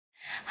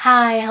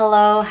Hi,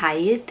 hello, how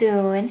you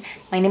doing?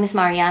 My name is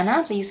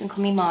Mariana, but you can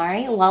call me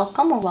Mari.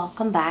 Welcome or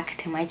welcome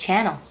back to my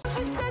channel.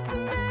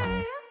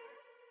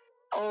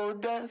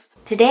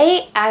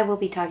 Today, I will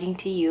be talking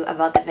to you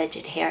about The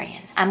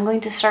Vegetarian. I'm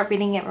going to start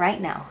reading it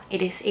right now.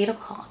 It is 8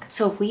 o'clock.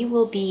 So we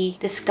will be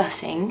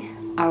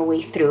discussing our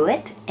way through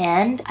it,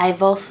 and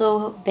I've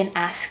also been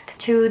asked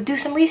to do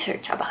some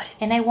research about it,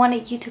 and I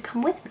wanted you to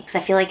come with me because I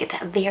feel like it's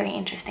a very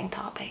interesting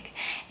topic,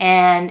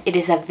 and it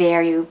is a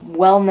very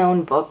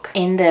well-known book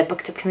in the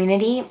booktube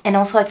community, and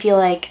also I feel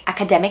like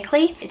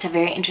academically it's a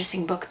very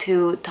interesting book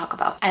to talk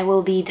about. I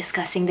will be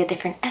discussing the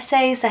different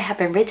essays that have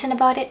been written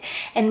about it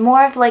and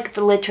more of like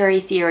the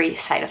literary theory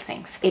side of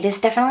things. It is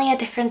definitely a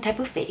different type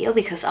of video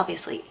because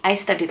obviously I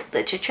studied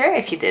literature,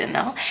 if you didn't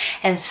know,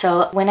 and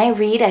so when I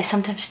read I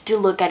sometimes do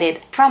look at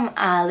it from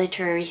a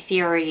literary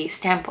theory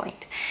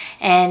standpoint,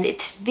 and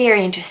it's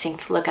very interesting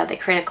to look at the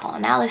critical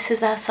analysis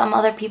that some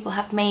other people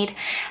have made,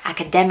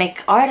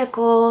 academic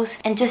articles,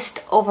 and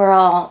just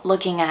overall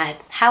looking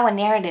at how a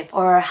narrative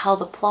or how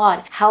the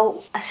plot,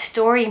 how a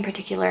story in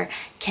particular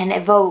can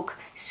evoke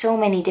so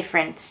many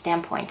different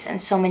standpoints and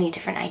so many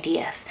different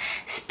ideas,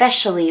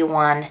 especially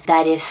one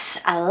that is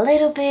a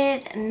little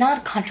bit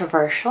not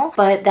controversial,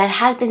 but that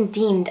has been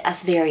deemed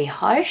as very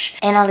harsh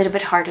and a little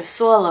bit hard to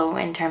swallow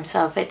in terms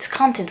of its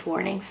content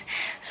warnings.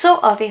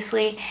 So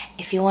obviously,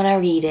 if you want to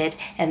read it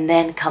and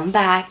then come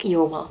back,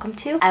 you're welcome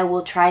to. I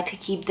will try to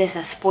keep this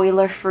as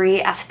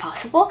spoiler-free as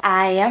possible.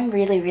 I am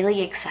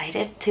really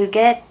excited to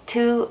get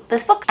to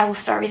this book. I will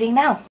start reading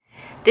now.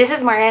 This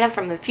is Mariana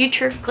from the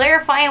future,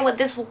 clarifying what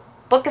this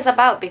book is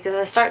about, because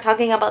I start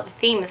talking about the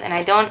themes and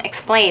I don't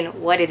explain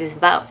what it is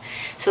about.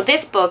 So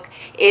this book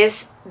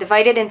is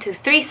divided into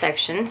 3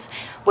 sections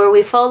where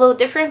we follow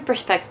different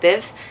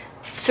perspectives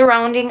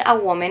surrounding a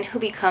woman who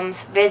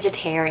becomes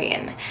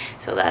vegetarian.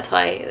 So that's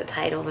why the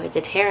title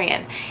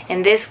Vegetarian.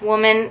 And this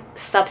woman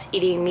stops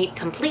eating meat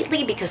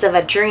completely because of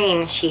a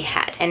dream she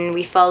had. And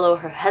we follow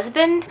her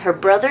husband, her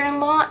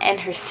brother-in-law,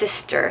 and her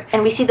sister.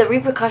 And we see the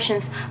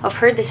repercussions of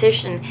her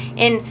decision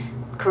in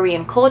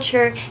Korean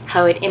culture,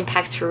 how it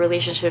impacts her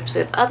relationships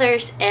with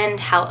others, and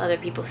how other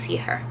people see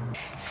her.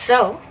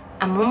 So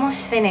I'm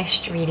almost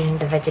finished reading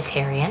The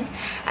Vegetarian.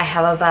 I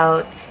have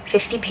about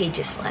 50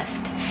 pages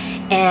left,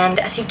 and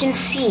as you can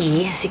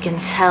see, as you can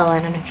tell,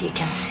 I don't know if you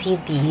can see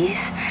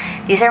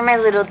these are my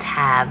little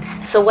tabs.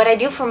 So what I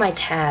do for my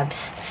tabs,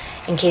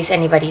 in case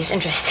anybody's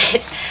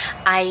interested,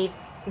 I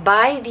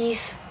buy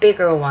these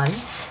bigger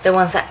ones, the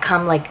ones that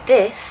come like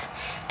this,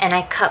 and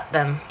I cut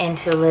them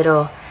into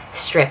little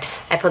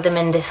strips. I put them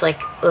in this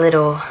like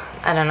little,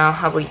 I don't know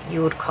how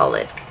you would call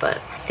it, but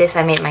this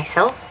I made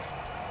myself.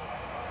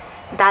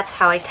 That's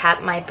how I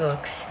tab my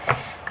books.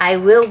 I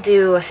will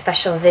do a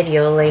special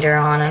video later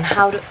on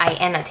how I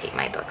annotate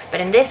my books,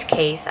 but in this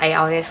case I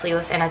obviously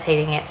was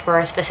annotating it for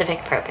a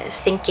specific purpose,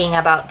 thinking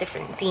about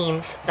different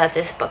themes that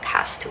this book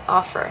has to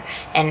offer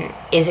and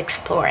is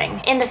exploring.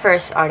 In the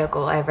first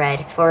article I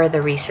read for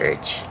the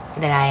research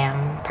that I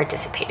am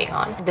participating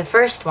on, the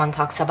first one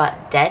talks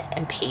about debt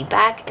and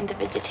payback in The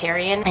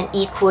Vegetarian and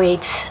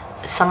equates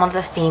some of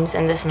the themes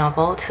in this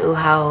novel to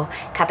how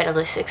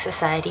capitalistic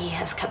society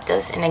has kept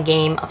us in a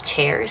game of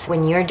chairs.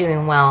 When you're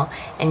doing well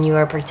and you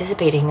are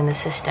participating in the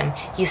system,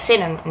 you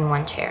sit in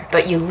one chair,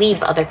 but you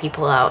leave other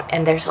people out,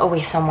 and there's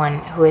always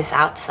someone who is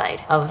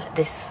outside of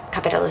this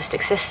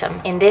capitalistic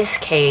system. In this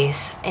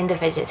case, in The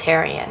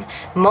Vegetarian,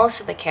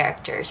 most of the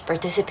characters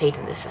participate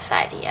in this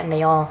society and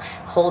they all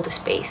hold a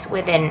space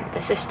within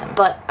the system.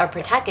 But our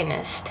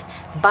protagonist,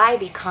 by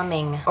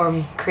becoming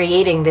or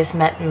creating this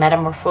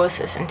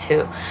metamorphosis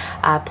into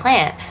a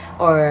plant,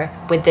 or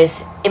with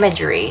this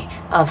imagery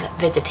of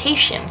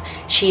vegetation,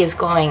 she is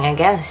going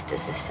against the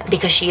system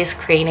because she is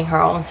creating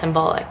her own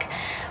symbolic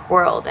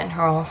world and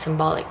her own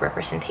symbolic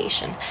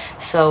representation.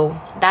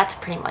 So that's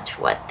pretty much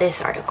what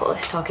this article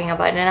is talking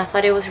about, and I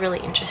thought it was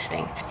really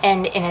interesting.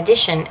 And in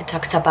addition, it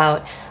talks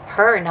about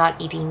her not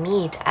eating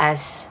meat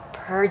as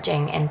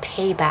purging and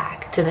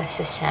payback to the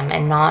system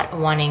and not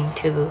wanting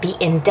to be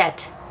in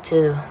debt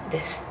to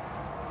this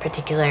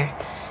particular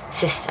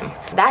system.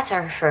 That's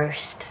our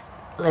first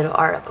little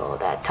article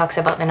that talks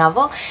about the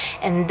novel,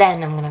 and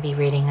then I'm going to be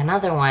reading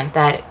another one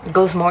that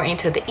goes more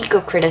into the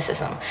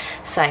eco-criticism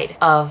side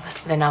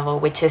of the novel,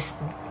 which is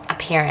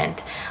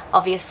apparent.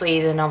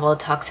 Obviously, the novel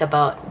talks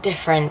about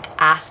different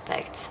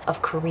aspects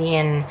of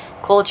Korean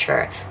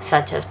culture,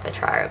 such as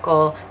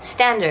patriarchal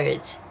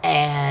standards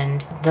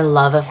and the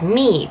love of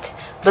meat,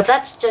 but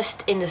that's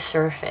just in the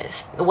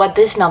surface. What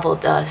this novel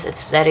does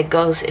is that it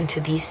goes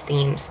into these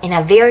themes in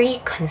a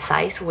very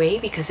concise way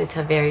because it's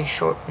a very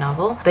short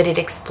novel, but it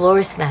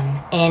explores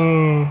them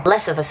in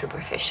less of a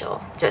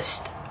superficial,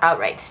 just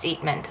outright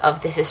statement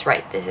of this is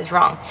right, this is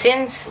wrong.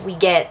 Since we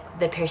get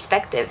the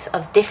perspectives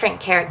of different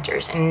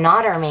characters and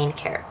not our main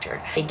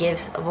character, it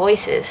gives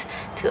voices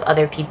to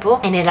other people,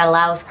 and it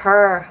allows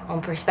her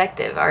own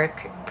perspective, our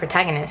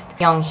protagonist,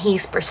 Young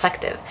Hee's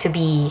perspective, to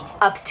be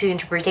up to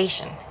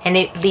interpretation, and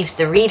it leaves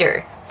the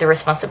reader the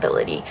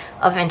responsibility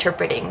of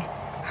interpreting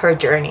her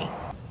journey.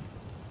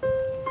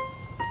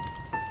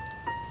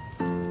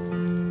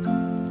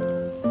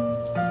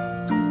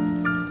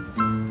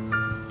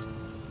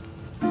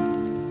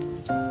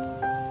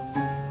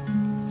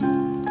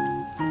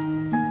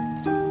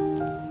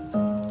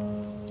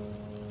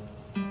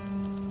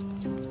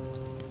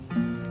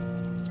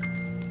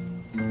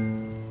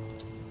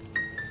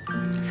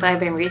 So I've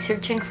been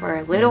researching for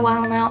a little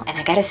while now, and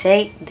I gotta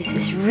say, this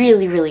is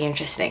really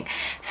interesting.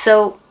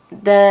 So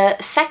the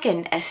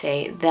second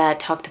essay that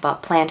talked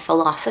about plant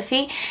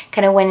philosophy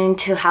kind of went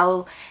into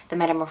how the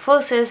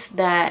metamorphosis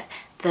that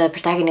the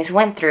protagonist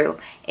went through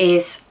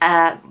is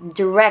a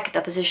direct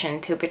opposition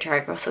to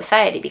patriarchal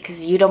society, because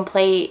you don't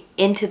play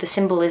into the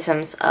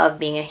symbolisms of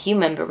being a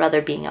human but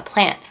rather being a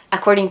plant.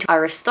 According to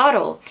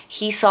Aristotle,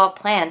 he saw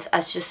plants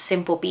as just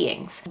simple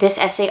beings. This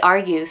essay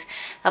argues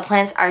that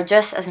plants are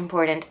just as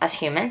important as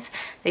humans,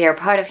 they are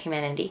part of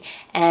humanity,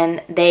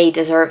 and they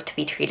deserve to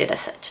be treated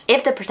as such.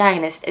 If the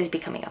protagonist is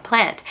becoming a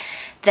plant,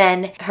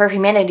 then her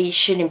humanity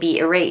shouldn't be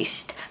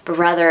erased, but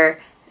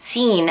rather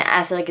seen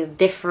as like a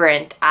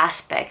different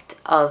aspect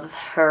of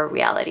her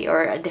reality,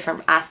 or a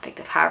different aspect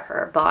of how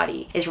her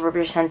body is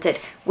represented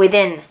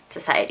within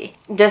society.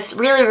 Just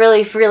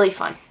really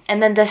fun.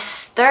 And then this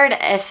third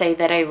essay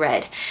that I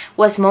read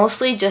was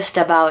mostly just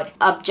about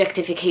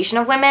objectification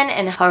of women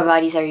and how our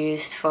bodies are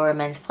used for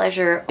men's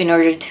pleasure. In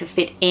order to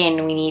fit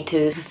in, we need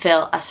to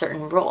fulfill a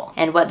certain role.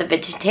 And what the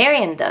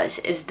vegetarian does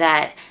is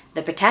that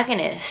the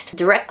protagonist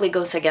directly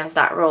goes against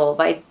that role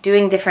by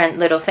doing different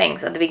little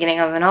things. At the beginning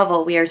of the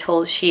novel, we are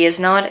told she is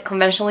not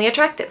conventionally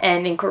attractive.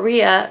 And in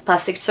Korea,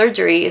 plastic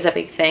surgery is a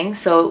big thing,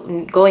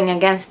 so going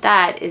against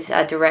that is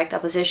a direct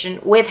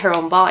opposition with her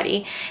own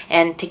body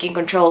and taking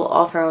control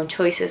of her own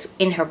choices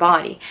in her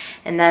body.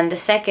 And then the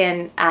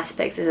second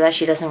aspect is that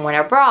she doesn't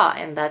wear a bra,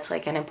 and that's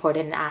like an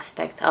important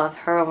aspect of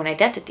her own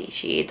identity.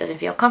 She doesn't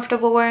feel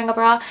comfortable wearing a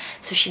bra,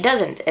 so she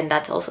doesn't, and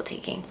that's also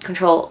taking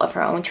control of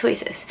her own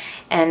choices.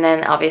 And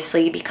then obviously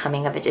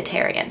becoming a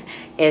vegetarian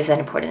is an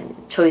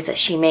important choice that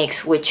she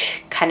makes,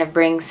 which kind of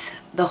brings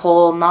the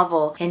whole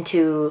novel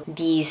into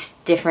these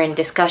different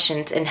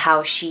discussions and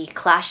how she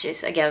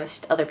clashes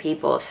against other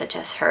people, such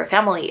as her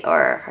family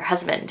or her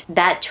husband.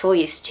 That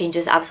choice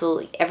changes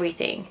absolutely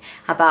everything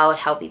about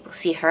how people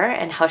see her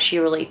and how she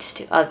relates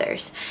to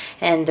others.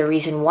 And the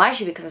reason why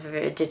she becomes a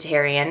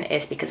vegetarian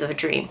is because of a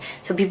dream.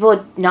 So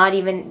people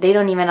they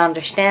don't even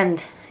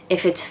understand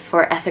if it's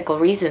for ethical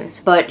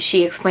reasons, but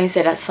she explains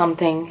it as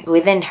something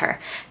within her,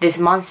 this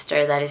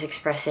monster that is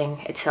expressing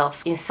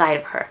itself inside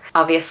of her.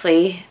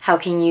 Obviously, how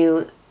can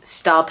you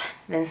stop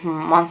this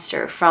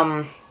monster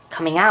from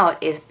coming out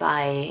is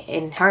by,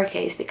 in her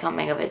case,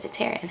 becoming a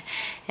vegetarian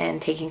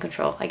and taking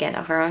control again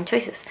of her own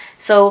choices.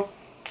 So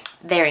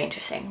very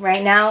interesting.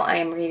 Right now I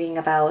am reading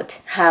about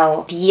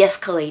how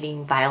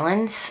de-escalating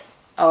violence,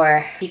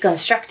 or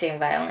deconstructing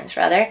violence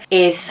rather,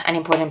 is an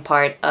important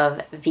part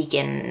of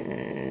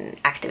vegan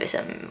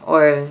activism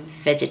or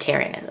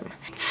vegetarianism.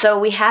 So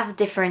we have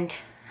different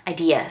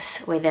ideas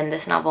within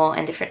this novel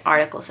and different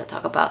articles that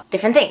talk about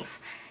different things.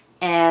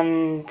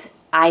 And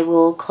I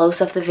will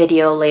close off the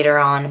video later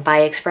on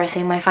by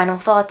expressing my final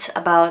thoughts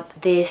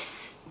about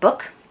this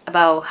book,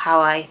 about how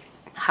I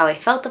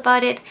felt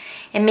about it,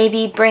 and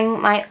maybe bring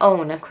my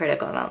own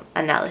critical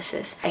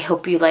analysis. I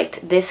hope you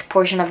liked this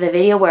portion of the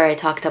video where I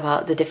talked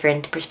about the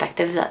different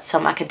perspectives that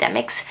some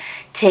academics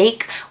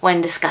take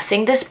when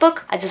discussing this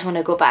book. I just want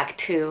to go back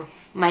to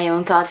my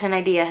own thoughts and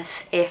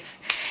ideas if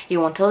you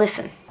want to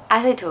listen.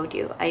 As I told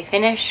you, I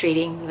finished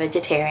reading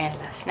Vegetarian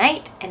last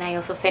night, and I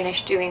also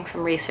finished doing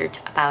some research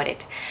about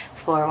it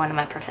for one of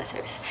my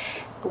professors.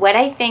 What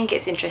I think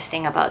is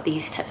interesting about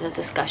these types of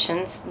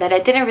discussions, that I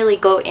didn't really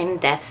go in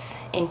depth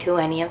into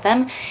any of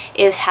them,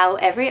 is how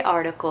every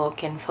article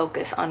can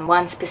focus on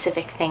one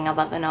specific thing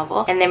about the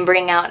novel and then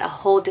bring out a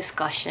whole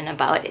discussion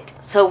about it.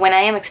 So when I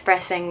am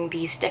expressing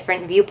these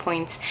different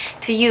viewpoints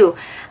to you,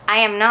 I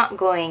am not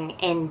going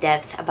in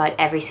depth about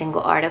every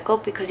single article,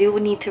 because you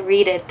would need to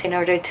read it in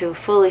order to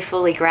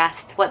fully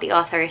grasp what the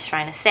author is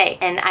trying to say.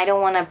 And I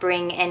don't want to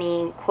bring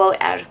any quote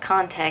out of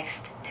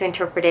context to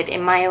interpret it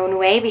in my own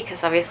way,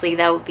 because obviously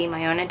that would be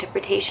my own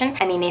interpretation.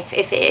 I mean, if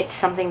it's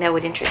something that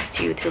would interest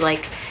you to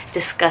like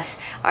discuss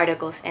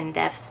articles in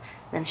depth,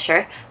 then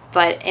sure.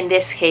 But in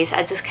this case,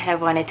 I just kind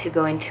of wanted to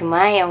go into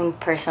my own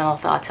personal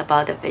thoughts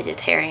about The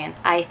Vegetarian.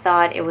 I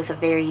thought it was a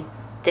very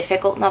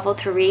difficult novel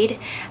to read.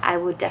 I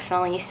would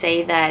definitely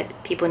say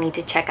that people need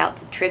to check out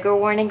the trigger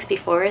warnings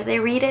before they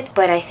read it,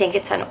 but I think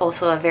it's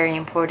also a very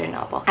important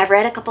novel. I've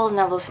read a couple of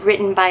novels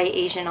written by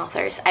Asian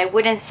authors. I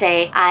wouldn't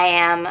say I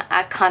am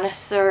a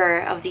connoisseur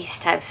of these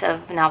types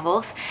of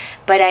novels,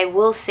 but I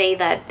will say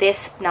that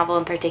this novel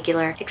in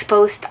particular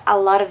exposed a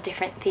lot of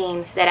different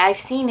themes that I've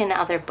seen in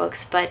other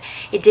books, but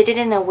it did it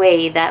in a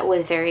way that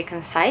was very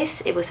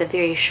concise. It was a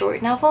very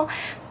short novel,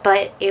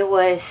 but it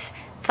was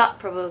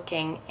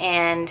thought-provoking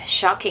and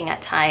shocking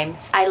at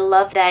times. I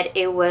love that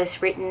it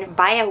was written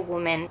by a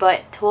woman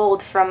but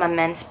told from a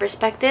man's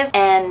perspective,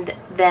 and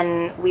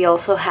then we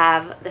also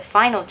have the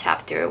final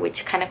chapter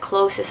which kind of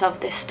closes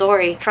off the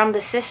story from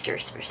the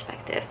sister's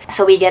perspective.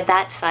 So we get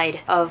that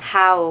side of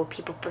how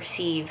people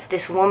perceive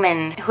this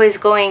woman who is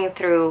going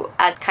through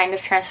a kind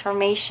of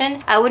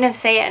transformation. I wouldn't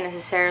say I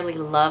necessarily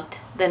loved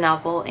the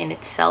novel in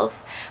itself,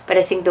 but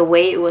I think the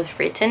way it was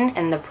written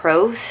and the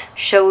prose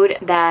showed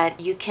that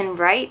you can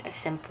write a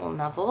simple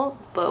novel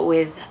but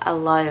with a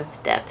lot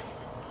of depth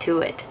to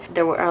it.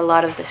 There were a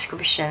lot of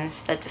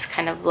descriptions that just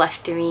kind of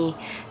left me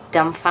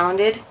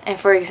dumbfounded. And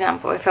for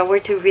example, if I were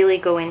to really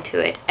go into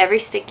it, every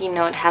sticky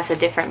note has a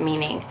different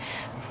meaning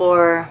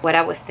for what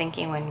I was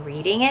thinking when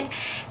reading it,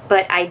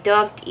 but I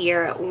dogged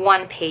ear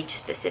one page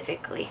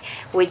specifically,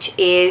 which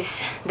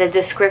is the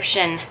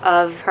description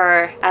of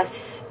her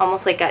as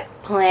almost like a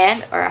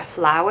plant or a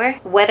flower.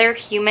 Whether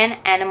human,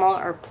 animal,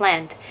 or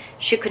plant,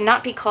 she could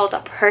not be called a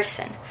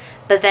person,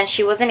 but then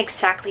she wasn't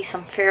exactly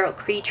some feral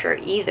creature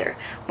either,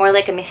 more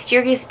like a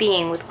mysterious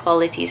being with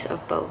qualities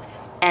of both.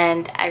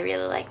 And I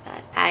really like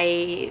that.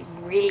 I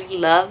really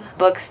love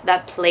books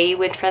that play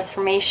with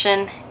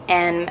transformation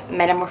and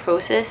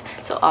metamorphosis.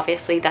 So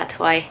obviously that's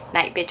why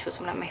Night Bitch was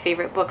one of my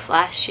favorite books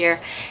last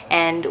year,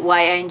 and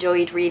why I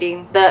enjoyed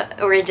reading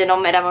the original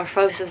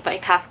Metamorphosis by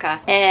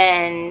Kafka.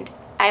 And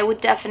I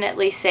would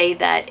definitely say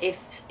that if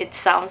it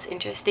sounds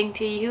interesting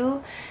to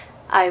you,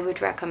 I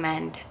would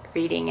recommend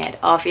reading it.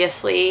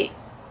 Obviously,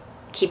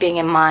 keeping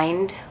in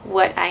mind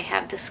what I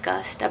have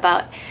discussed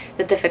about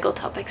the difficult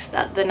topics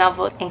that the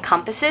novel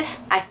encompasses.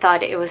 I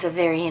thought it was a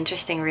very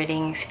interesting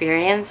reading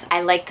experience. I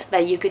liked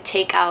that you could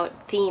take out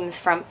themes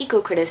from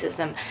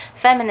eco-criticism,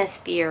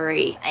 feminist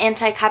theory,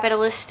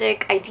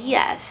 anti-capitalistic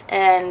ideas,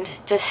 and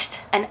just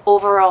an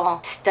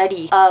overall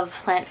study of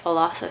plant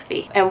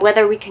philosophy and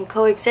whether we can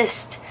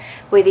coexist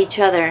with each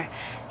other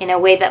in a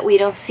way that we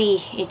don't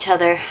see each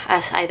other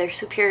as either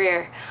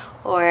superior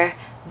or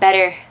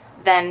better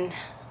than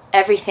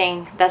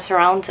everything that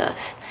surrounds us,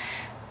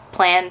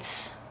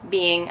 plants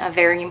being a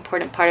very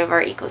important part of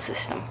our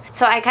ecosystem.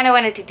 So I kind of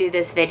wanted to do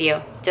this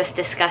video just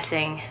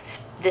discussing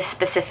this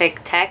specific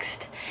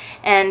text,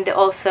 and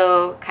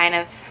also kind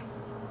of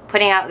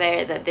putting out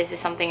there that this is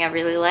something I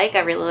really like. I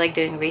really like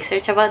doing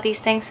research about these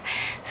things.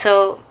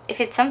 So if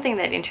it's something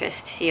that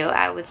interests you,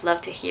 I would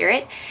love to hear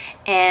it.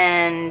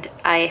 And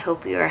I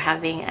hope you are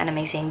having an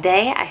amazing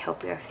day. I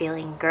hope you're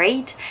feeling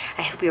great.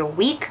 I hope your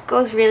week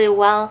goes really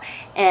well,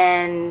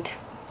 and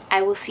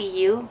I will see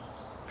you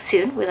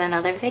soon with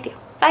another video.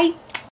 Bye!